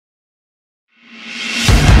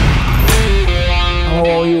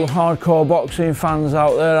hardcore boxing fans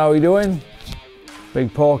out there, how are you doing?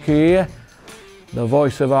 Big Porky here, the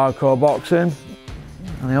voice of hardcore boxing,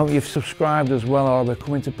 and I hope you've subscribed as well, or I'll be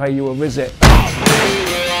coming to pay you a visit.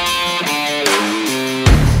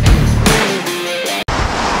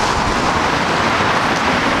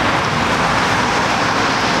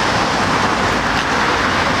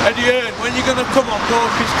 Eddie, when you're going to come on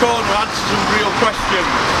Porky's Corner and answer some real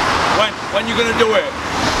questions? When you're going to do it?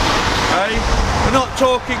 Eh? We're not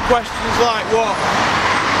talking questions like what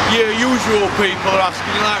your usual people are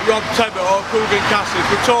asking, like Rob Tebbit or Kugan Cassius.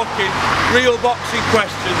 We're talking real boxing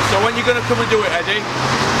questions. So when you're going to come and do it, Eddie,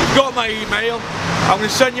 you've got my email. I'm going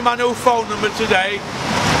to send you my new phone number today.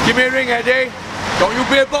 Give me a ring, Eddie. Don't you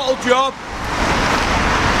be a bottle job.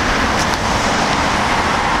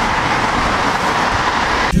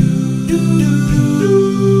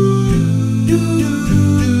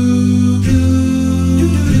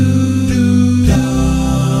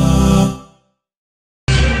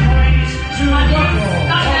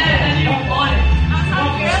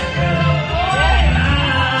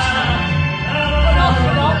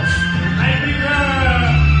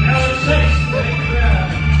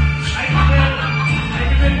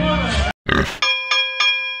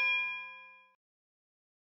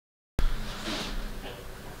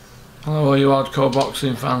 Hello all you hardcore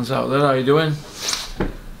boxing fans out there, how you doing?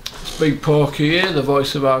 It's Big Porky here, the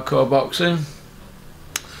voice of hardcore boxing.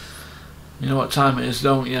 You know what time it is,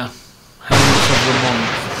 don't you? End of the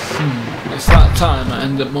month. It's that time at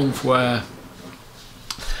end of month where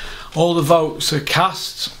all the votes are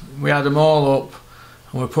cast. We had them all up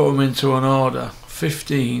and we put them into an order.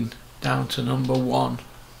 15 down to number 1.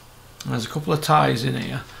 And there's a couple of ties in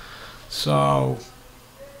here, so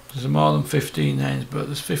there's more than 15 names, but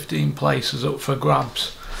there's 15 places up for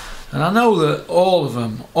grabs. And I know that all of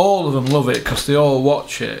them love it because they all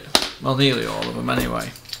watch it. Well, nearly all of them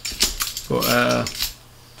anyway. But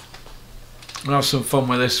we'll have some fun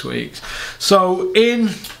with this week's. So in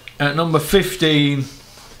at number 15,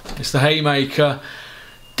 it's the haymaker,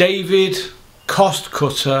 David Cost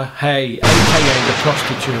Cutter Haye, aka the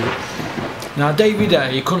prostitute. Now David A,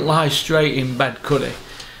 he couldn't lie straight in bed, could he?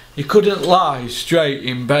 He couldn't lie straight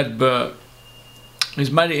in bed, but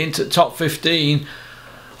he's made it into the top 15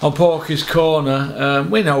 on Porky's Corner.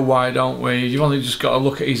 We know why, don't we? You've only just got to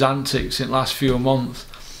look at his antics in the last few months.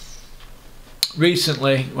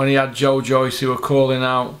 Recently, when he had Joe Joyce, who were calling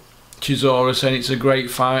out Chisora, saying it's a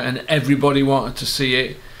great fight, and everybody wanted to see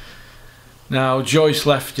it. Now, Joyce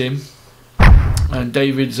left him, and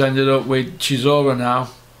David's ended up with Chisora now,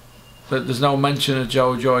 but there's no mention of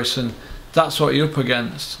Joe Joyce, and that's what you're up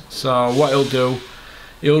against. So what he'll do,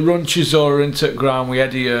 he'll run Chisora into the ground with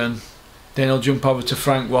Eddie Hearn, then he'll jump over to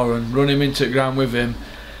Frank Warren, run him into the ground with him,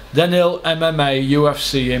 then he'll MMA,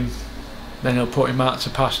 UFC him, then he'll put him out to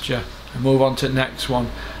pasture and move on to the next one.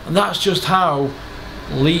 And that's just how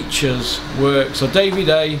leeches work. So David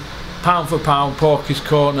A, pound for pound, Porky's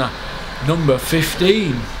Corner, number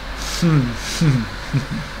 15.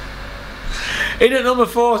 In at number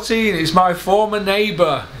 14, it's my former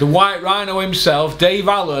neighbour, the White Rhino himself, Dave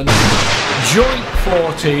Allen, joint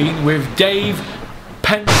 14 with Dave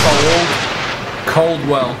Penfold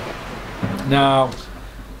Coldwell. Now,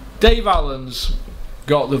 Dave Allen's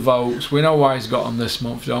got the votes. We know why he's got them this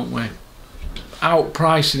month, don't we?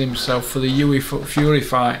 Outpricing himself for the Huey Fury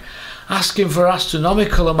fight, asking for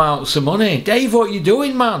astronomical amounts of money. Dave, what you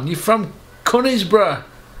doing, man? You're from Cunningsborough.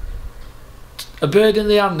 A bird in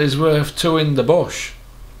the hand is worth 2 in the bush.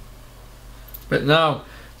 But now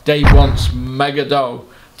Dave wants mega dough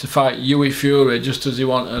to fight Huey Fury, just as he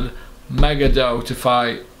wanted mega dough to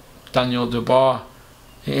fight Daniel Dubois.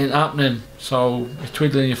 It ain't happening. So you're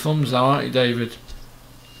twiddling your thumbs now, aren't you, David?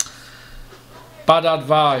 Bad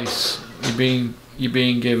advice you're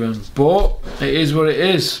being given, but it is what it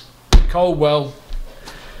is. Coldwell,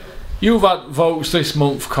 you've had votes this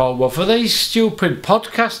month, Coldwell, for these stupid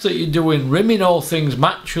podcasts that you're doing, rimming all things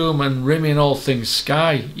Matchroom and rimming all things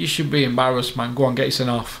Sky. You should be embarrassed, man. Go on, get yourself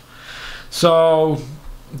off. So,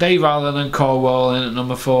 Dave Allen and Coldwell in at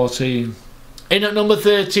number 14. In at number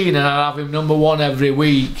 13, and I'll have him number 1 every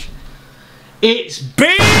week. It's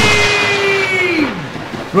Bean!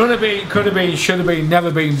 Runner bean, could have been, should have been, never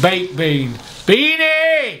been, baked bean.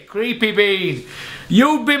 Beanie! Creepy bean.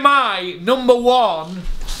 You'd be my number 1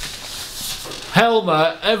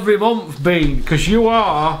 helmet every month, Bean, because you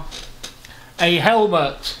are a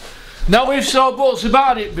helmet. Now, if so buts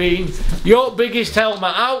about it, Bean, your biggest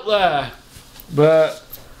helmet out there, but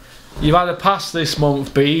you've had a pass this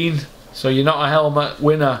month, Bean, so you're not a helmet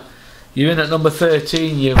winner. You're in at number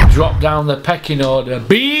 13. You've dropped down the pecking order,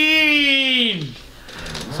 Bean.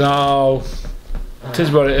 So It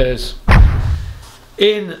is what it is.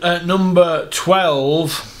 In at number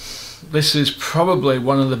 12, this is probably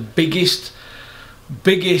one of the biggest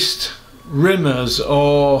rimmers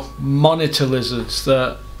or monitor lizards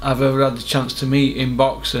that I've ever had the chance to meet in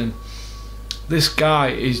boxing. This guy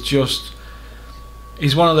is just,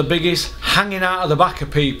 he's one of the biggest hanging out of the back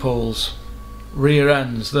of people's rear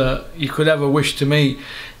ends that you could ever wish to meet.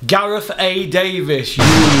 Gareth A. Davies, you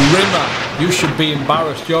rimmer, you should be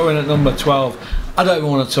embarrassed. You're in at number 12. I don't even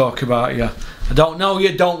want to talk about you. I don't know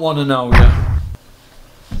you, don't want to know you.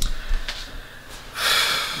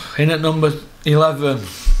 In at number 11.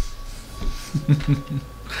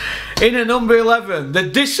 In at number 11, the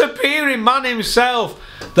disappearing man himself,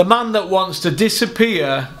 the man that wants to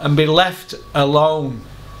disappear and be left alone.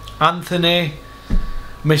 Anthony,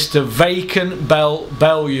 Mr. Vacant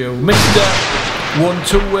Bellew. Mr. won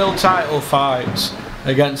 2 world title fights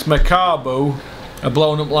against Macabu, a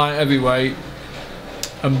blown up light heavyweight,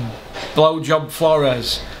 and Blowjob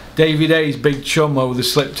Flores, David A's big chum who they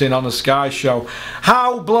slipped in on a Sky show.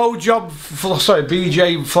 How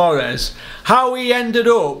BJ Flores, how he ended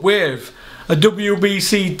up with a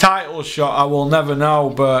WBC title shot, I will never know,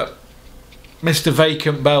 but Mr.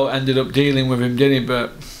 Vacant Belt ended up dealing with him, didn't he?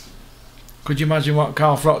 But could you imagine what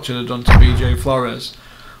Carl Frotcher had done to BJ Flores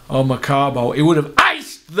or Macabo? He would have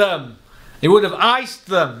iced them. He would have iced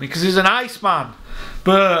them because he's an Iceman.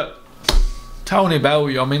 But Tony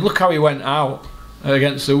Bellew, I mean, look how he went out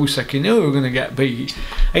against Usyk. He knew he was going to get beat.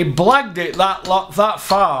 He blagged it that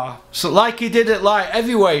far, so like he did at light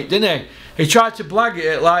heavyweight, didn't he? He tried to blag it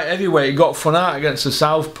at light heavyweight. He got fun out against the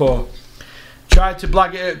southpaw. Tried to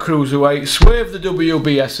blag it at cruiserweight, swerved the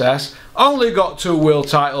WBSS, only got 2 world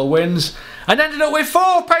title wins, and ended up with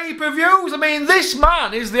 4 pay-per-views. I mean, this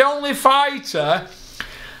man is the only fighter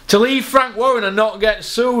to leave Frank Warren and not get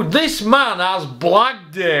sued. This man has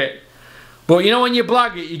blagged it. But you know, when you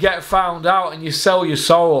blag it, you get found out and you sell your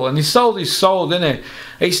soul. And he sold his soul, didn't he?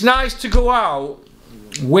 It's nice to go out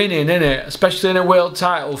winning, isn't it? Especially in a world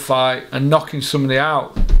title fight and knocking somebody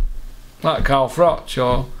out. Like Carl Froch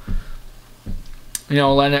or, you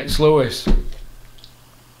know, Lennox Lewis.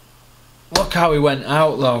 Look how he went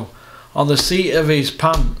out though, on the seat of his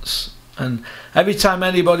pants. And every time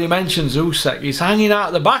anybody mentions Usyk, he's hanging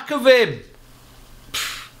out the back of him.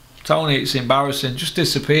 Tony, it's embarrassing. Just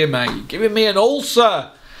disappear, mate. You're giving me an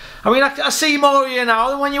ulcer. I mean, I see more of you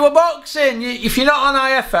now than when you were boxing. If you're not on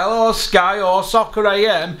IFL or Sky or Soccer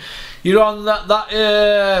AM, you're on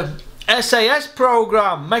that SAS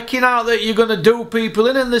programme, making out that you're going to do people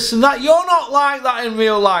in and this and that. You're not like that in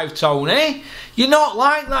real life, Tony. You're not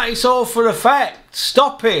like that. It's all for effect.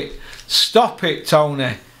 Stop it. Stop it,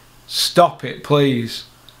 Tony. Stop it, please.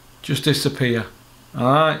 Just disappear.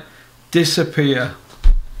 Alright? Disappear.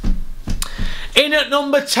 In at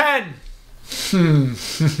number 10.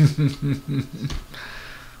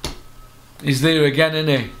 He's there again, isn't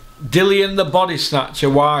he? Dillian the Body Snatcher,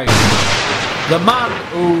 why? The man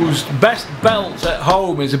whose best belt at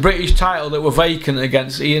home is a British title that were vacant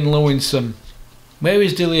against Ian Lewinson. Where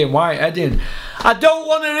is Dillian Whyte heading? I don't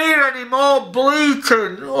want to hear any more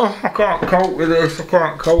bleating. Oh, I can't cope with this. I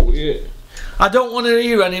can't cope with it. I don't want to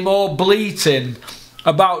hear any more bleating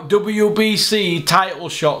about WBC title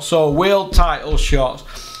shots or world title shots.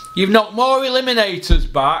 You've knocked more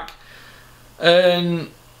eliminators back and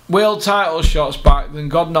world title shots back than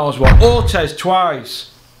God knows what. Ortiz twice.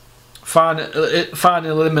 Final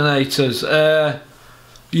eliminators.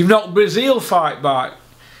 You've knocked Brazil fight back.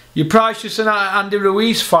 You Precious and Andy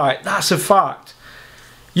Ruiz fight. That's a fact.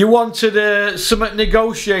 You wanted something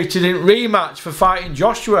negotiated in rematch for fighting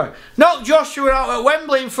Joshua. Knock Joshua out at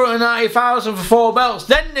Wembley in front of 90,000 for 4 belts.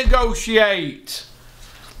 Then negotiate.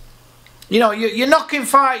 You know, you're knocking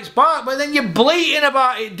fights back, but then you're bleating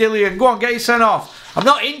about it, Dillian. Go on, get you sent off. I'm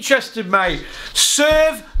not interested, mate.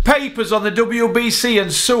 Serve papers on the WBC and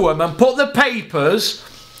sue them and put the papers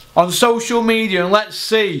on social media and let's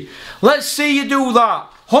see. Let's see you do that.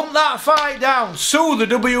 Hunt that fight down. Sue the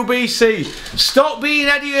WBC. Stop being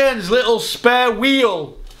Eddie Hearn's little spare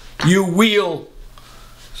wheel. You wheel.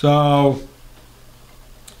 So,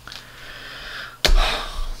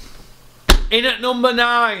 in at number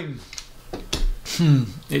 9.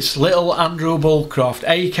 It's little Andrew Bullcroft,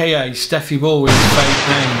 aka Stefy Bull with his fake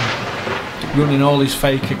name, running all his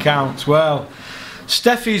fake accounts. Well,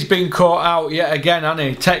 Steffi's been caught out yet again, hasn't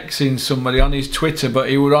he? Texting somebody on his Twitter, but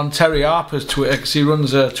he was on Terry Harper's Twitter because he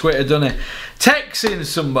runs a Twitter, doesn't he? Texting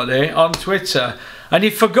somebody on Twitter, and he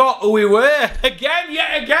forgot who we were again,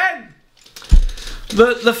 yet again.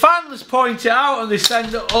 The fans point it out and they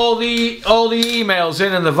send all the emails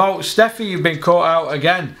in and the votes. Steffi, you've been caught out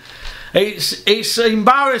again. It's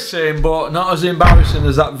embarrassing, but not as embarrassing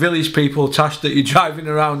as that village people tash that you're driving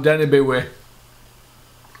around Denby with.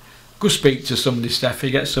 Go speak to somebody,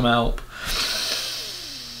 Stefy, get some help.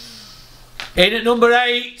 In at number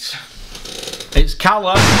 8, it's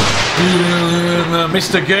Kalle,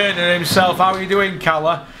 Mr. Gurner himself. How are you doing,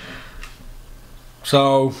 Kalle?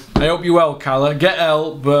 So, I hope you're well, Kalle. Get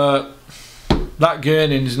help, but that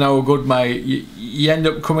gurning's no good, mate. You end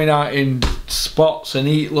up coming out in spots and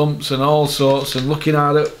heat lumps and all sorts, and looking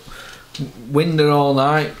out at window all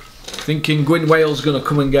night, thinking Gwyn Whale's going to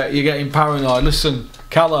come and get you, getting paranoid. Listen,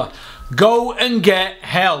 Kalle, go and get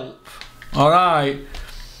help, alright?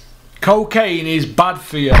 Cocaine is bad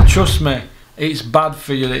for you, trust me. It's bad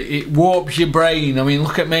for you. It warps your brain. I mean,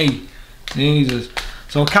 look at me. Jesus.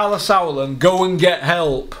 So, Kalle Sauerland, go and get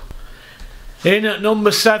help. In at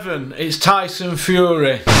number 7, it's Tyson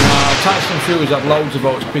Fury. Tyson Fury's had loads of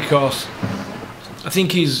votes because I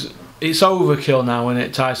think it's overkill now, isn't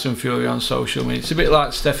it, Tyson Fury on social media. It's a bit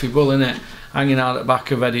like Stefy Bull, isn't it? Hanging out at the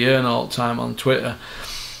back of Eddie Hearn all the time on Twitter.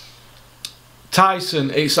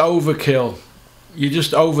 Tyson, it's overkill. You're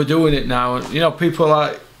just overdoing it now. You know, people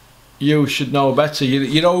like you should know better.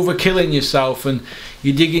 You're overkilling yourself, and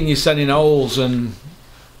you're digging yourself in holes and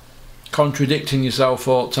contradicting yourself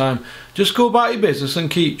all the time. Just go about your business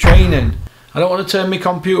and keep training. I don't want to turn my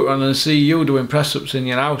computer on and see you doing press-ups in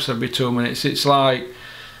your house every 2 minutes. It's like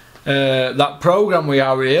that programme with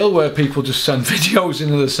Harry Hill where people just send videos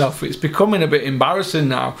into themselves. It's becoming a bit embarrassing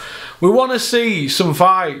now. We want to see some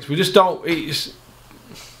fights. We just don't.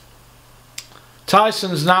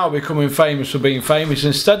 Tyson's now becoming famous for being famous.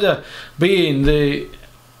 Instead of being the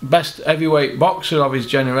best heavyweight boxer of his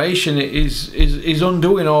generation, he's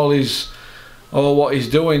undoing all what he's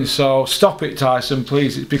doing. So stop it, Tyson,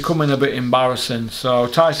 please. It's becoming a bit embarrassing. So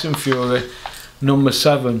Tyson Fury, number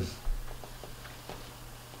 7.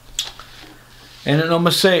 In at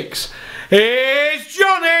number 6 is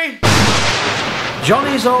Johnny.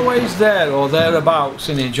 Johnny's always there or thereabouts,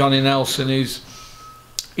 isn't he? Johnny Nelson.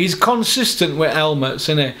 He's consistent with helmets,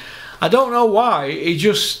 isn't he? I don't know why. He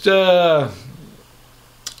just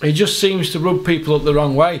seems to rub people up the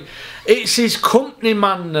wrong way. It's his company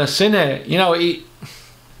madness, isn't it? You know,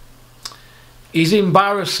 he's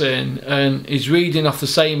embarrassing, and he's reading off the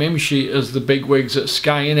same hymn sheet as the big wigs at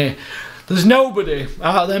Sky, innit? There's nobody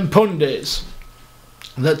out of them pundits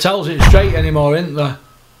that tells it straight anymore, isn't there?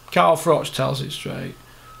 Carl Froch tells it straight.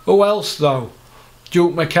 Who else though?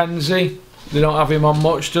 Duke McKenzie? They don't have him on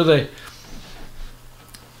much, do they?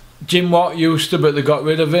 Jim Watt used to, but they got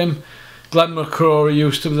rid of him. Glenn McCrory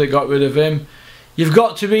used to, but they got rid of him. You've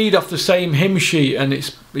got to read off the same hymn sheet, and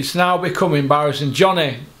it's now become embarrassing.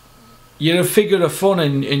 Johnny, you're a figure of fun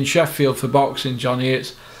in Sheffield for boxing, Johnny.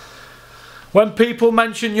 It's when people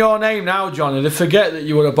mention your name now, Johnny, they forget that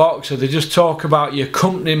you were a boxer. They just talk about your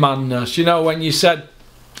company madness. You know, when you said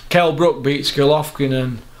Kell Brook beats Golovkin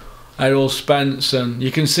and Errol Spence, and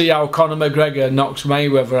you can see how Conor McGregor knocks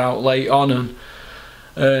Mayweather out late on,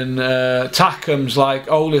 and Tackham's like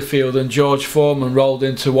Holyfield and George Foreman rolled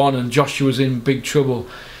into one, and Joshua's in big trouble.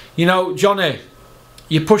 You know, Johnny,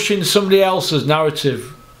 you're pushing somebody else's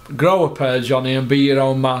narrative. Grow a pair, Johnny, and be your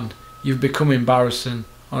own man. You've become embarrassing,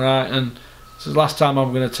 alright? And this is the last time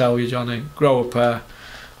I'm going to tell you, Johnny. Grow a pair.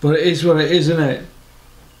 But it is what it is, isn't it?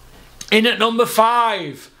 In at number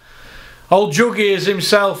 5, old Juggy is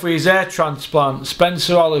himself with his hair transplant,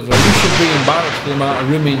 Spencer Oliver. You should be embarrassed at the amount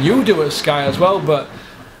of rimming you do at Sky as well, but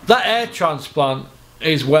that hair transplant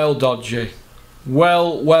is well dodgy.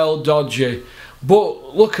 Well dodgy.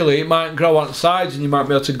 But luckily it might grow on the sides, and you might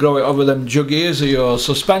be able to grow it over them jug ears of yours.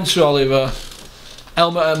 So Spencer Oliver,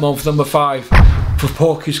 helmet a month, number 5 for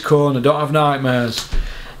Porky's Corner. Don't have nightmares.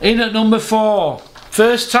 In at number 4,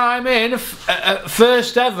 first time in,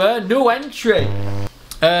 first ever new entry,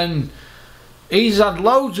 and he's had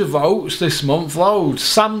loads of votes this month, loads.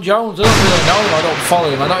 Sam Jones, I don't really know him, I don't follow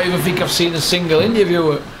him. I don't even think I've seen a single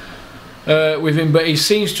interview with him, but he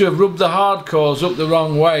seems to have rubbed the hardcores up the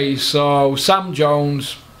wrong way. So Sam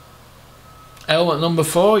Jones, helmet number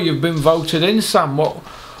 4, you've been voted in, Sam.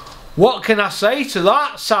 What can I say to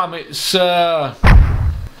that, Sam? It's a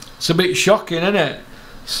bit shocking, isn't it?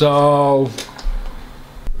 So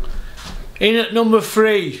in at number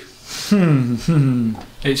 3,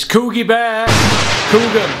 it's Coogie Bear,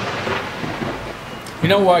 Kugan. You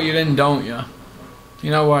know why you're in, don't you?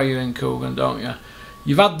 You know why you're in, Kugan, don't you?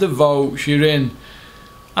 You've had the votes, you're in.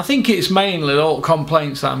 I think it's mainly all the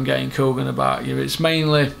complaints that I'm getting, Kugan, about you. It's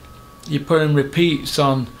mainly you're putting repeats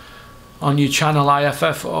on your channel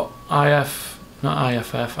IFL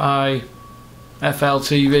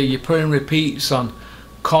TV. You're putting repeats on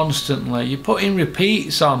constantly. You're putting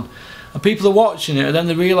repeats on. and people are watching it and then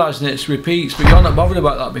they're realising it's repeats, but you're not bothered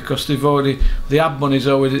about that because they've already, the ad money's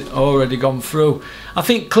already gone through. I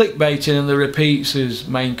think clickbaiting and the repeats is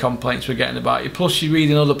main complaints we're getting about you. Plus you're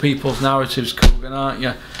reading other people's narratives, Kugan, aren't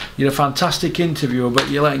you? You're a fantastic interviewer, but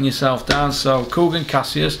you're letting yourself down. So Kugan,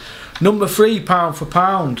 Cassius, number 3, pound for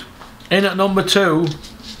pound. In at number 2,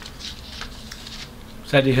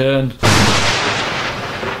 it's Eddie Hearn.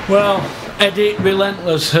 Well, Eddie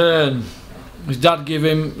Relentless Hearn. His dad gave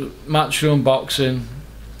him Matchroom Boxing,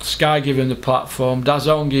 Sky gave him the platform,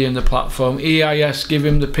 DAZN gave him the platform, EIS gave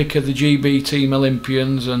him the pick of the GB team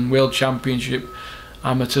Olympians and World Championship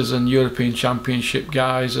amateurs and European Championship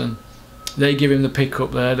guys, and they give him the pick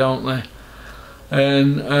up there, don't they?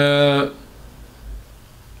 And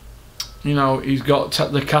you know, he's got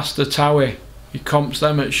the Caster Towie. He comps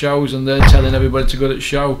them at shows and they're telling everybody to go to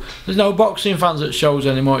show. There's no boxing fans at shows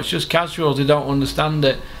anymore, it's just casuals, they don't understand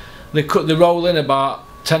it. They roll in about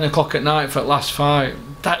 10 o'clock at night for the last fight.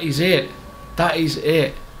 That is it. That is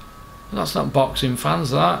it. That's not boxing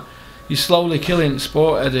fans, that. You're slowly killing the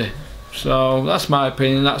sport, Eddie. So that's my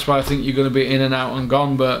opinion. That's why I think you're going to be in and out and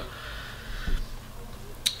gone. But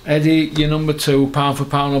Eddie, you're number 2, pound for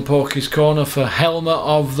pound on Porky's Corner for Helmet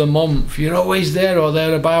of the Month. You're always there or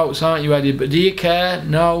thereabouts, aren't you, Eddie? But do you care?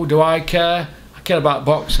 No. Do I care? I care about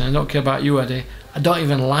boxing. I don't care about you, Eddie. I don't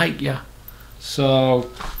even like you. So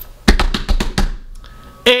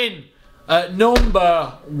in at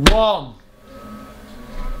number 1.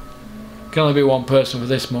 Can only be one person for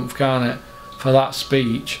this month, can't it? For that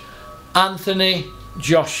speech. Anthony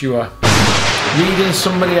Joshua. Reading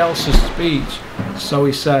somebody else's speech. So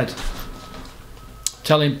he said.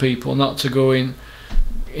 Telling people not to go in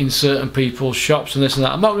certain people's shops and this and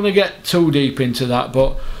that. I'm not going to get too deep into that,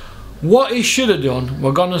 but what he should have done,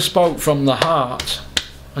 we're going to spoke from the heart,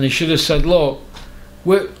 and he should have said, look,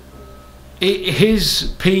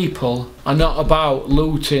 his people are not about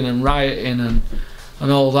looting and rioting and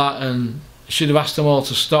all that, and should have asked them all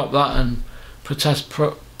to stop that and protest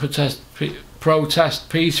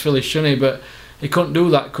peacefully, shouldn't he? But he couldn't do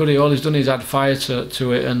that, could he? All he's done is add fire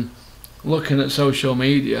to it. And looking at social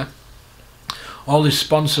media, all his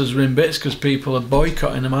sponsors are in bits because people are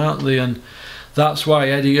boycotting him, aren't they? And that's why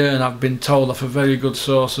Eddie Hearn, I've been told off a very good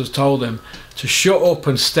source, has told him to shut up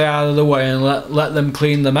and stay out of the way and let them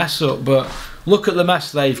clean the mess up. But look at the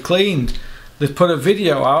mess they've cleaned. They've put a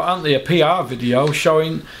video out, haven't they, a PR video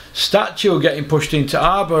showing statue getting pushed into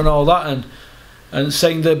harbour and all that, and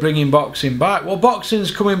saying they're bringing boxing back. Well,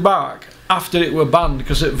 boxing's coming back after it were banned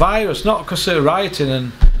because of virus, not because of rioting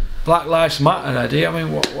and Black Lives Matter, Eddie. I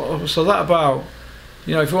mean, what's all that about?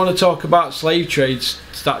 You know, if you want to talk about slave trade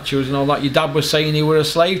statues and all that, your dad was saying he were a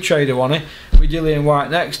slave trader, wasn't he? With Dillian Whyte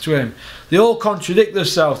next to him. They all contradict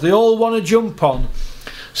themselves. They all want to jump on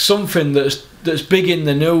something that's big in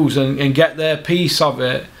the news and get their piece of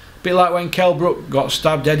it. A bit like when Kell Brook got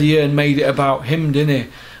stabbed, Eddie Hearn made it about him, didn't he?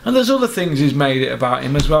 And there's other things he's made it about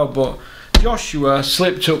him as well. But Joshua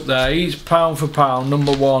slipped up there. He's pound for pound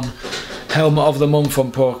number 1 helmet of the month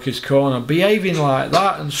on Porky's Corner. Behaving like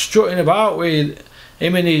that and strutting about with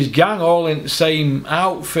him and his gang all in the same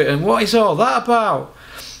outfit, and what is all that about?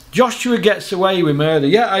 Joshua gets away with murder.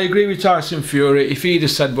 Yeah, I agree with Tyson Fury. If he'd have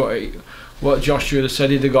said what Joshua had said,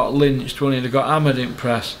 he'd have got lynched, wouldn't he? He'd have got hammered in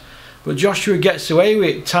press. But Joshua gets away with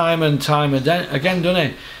it time and time again, doesn't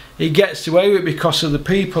he? He gets away with it because of the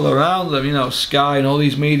people around them, you know, Sky and all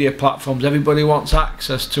these media platforms. Everybody wants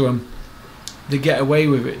access to them. They get away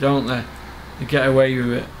with it, don't they? They get away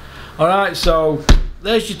with it. Alright, so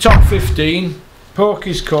there's your top 15.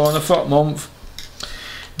 Porky's Corner for a month.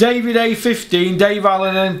 David A 15, Dave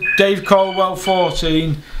Allen and Dave Coldwell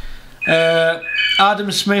 14,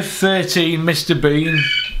 Adam Smith 13, Mr Bean,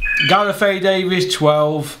 Gareth A Davies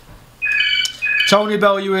 12, Tony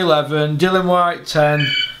Bellew 11, Dylan White 10,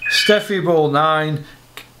 Stefy Bull 9,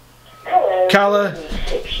 Kalle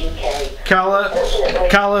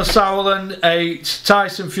Sauerland 8,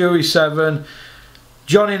 Tyson Fury 7,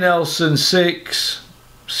 Johnny Nelson 6,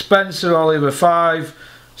 Spencer Oliver 5,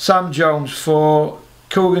 Sam Jones 4,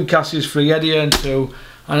 Kugan Cassius 3, Eddie Hearn 2,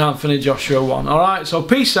 and Anthony Joshua 1. Alright, so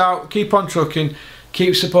peace out, keep on trucking,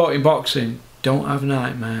 keep supporting boxing, don't have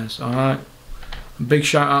nightmares, alright? Big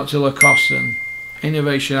shout out to Lacoste and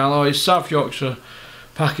Innovation Alloys, South Yorkshire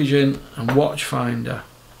Packaging and Watchfinder.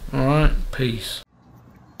 Alright, peace.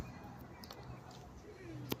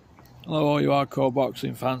 Hello all you hardcore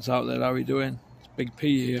boxing fans out there, how are you doing? It's Big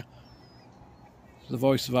P here, the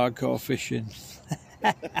voice of hardcore fishing.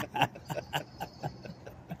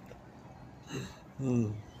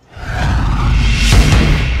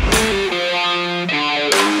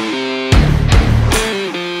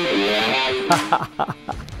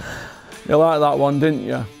 You like that one, didn't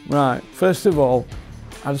you? Right, first of all,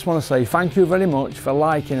 I just want to say thank you very much for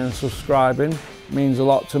liking and subscribing. It means a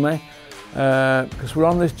lot to me, because we're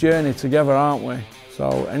on this journey together, aren't we?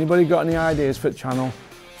 So anybody got any ideas for the channel,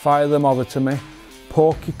 fire them over to me,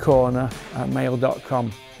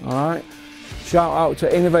 porkycorner@mail.com. Alright? Shout out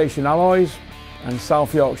to Innovation Alloys and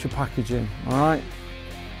South Yorkshire Packaging. Alright?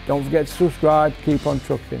 Don't forget to subscribe, keep on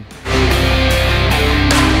trucking.